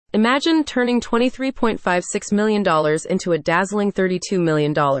Imagine turning $23.56 million into a dazzling $32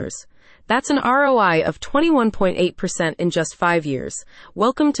 million. That's an ROI of 21.8% in just 5 years.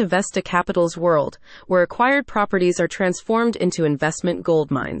 Welcome to Vesta Capital's world, where acquired properties are transformed into investment gold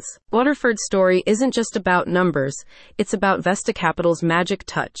mines. Waterford's story isn't just about numbers, it's about Vesta Capital's magic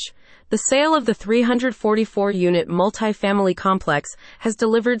touch. The sale of the 344-unit multifamily complex has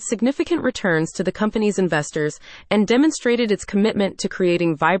delivered significant returns to the company's investors and demonstrated its commitment to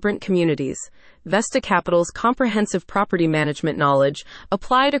creating vibrant communities. Vesta Capital's comprehensive property management knowledge,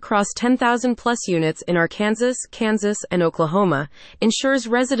 applied across 10,000-plus units in Arkansas, Kansas, and Oklahoma, ensures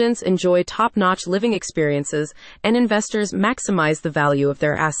residents enjoy top-notch living experiences and investors maximize the value of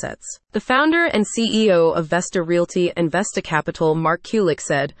their assets. The founder and CEO of Vesta Realty and Vesta Capital, Mark Kulik,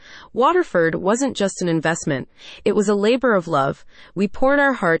 said, "Waterford wasn't just an investment. It was a labor of love. We poured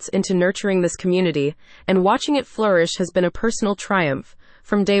our hearts into nurturing this community, and watching it flourish has been a personal triumph.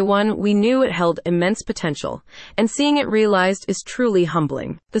 From day one, we knew it held immense potential, and seeing it realized is truly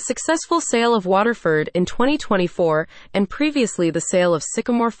humbling." The successful sale of Waterford in 2024 and previously the sale of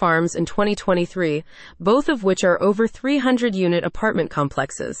Sycamore Farms in 2023, both of which are over 300-unit apartment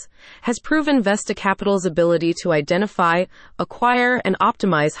complexes, has proven Vesta Capital's ability to identify, acquire, and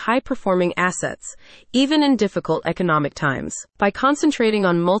optimize high-performing assets, even in difficult economic times. By concentrating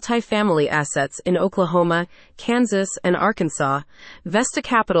on multifamily assets in Oklahoma, Kansas, and Arkansas, Vesta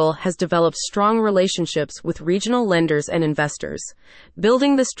Capital has developed strong relationships with regional lenders and investors.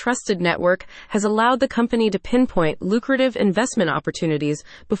 Building this trusted network has allowed the company to pinpoint lucrative investment opportunities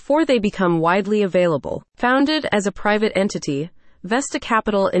before they become widely available. Founded as a private entity, Vesta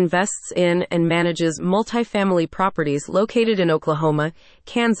Capital invests in and manages multifamily properties located in Oklahoma,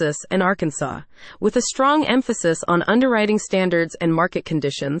 Kansas, and Arkansas. With a strong emphasis on underwriting standards and market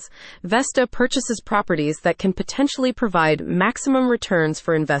conditions, Vesta purchases properties that can potentially provide maximum returns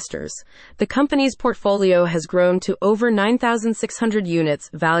for investors. The company's portfolio has grown to over 9,600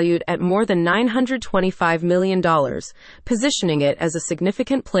 units valued at more than $925 million, positioning it as a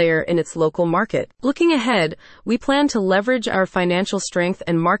significant player in its local market. Looking ahead, we plan to leverage our financial strength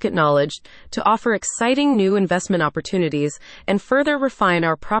and market knowledge to offer exciting new investment opportunities and further refine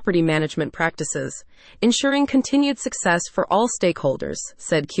our property management practices, ensuring continued success for all stakeholders,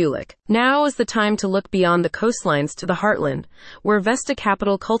 said Kulik. Now is the time to look beyond the coastlines to the heartland, where Vesta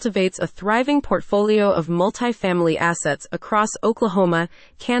Capital cultivates a thriving portfolio of multifamily assets across Oklahoma,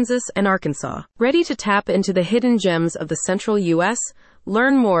 Kansas, and Arkansas. Ready to tap into the hidden gems of the central U.S.?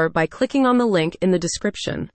 Learn more by clicking on the link in the description.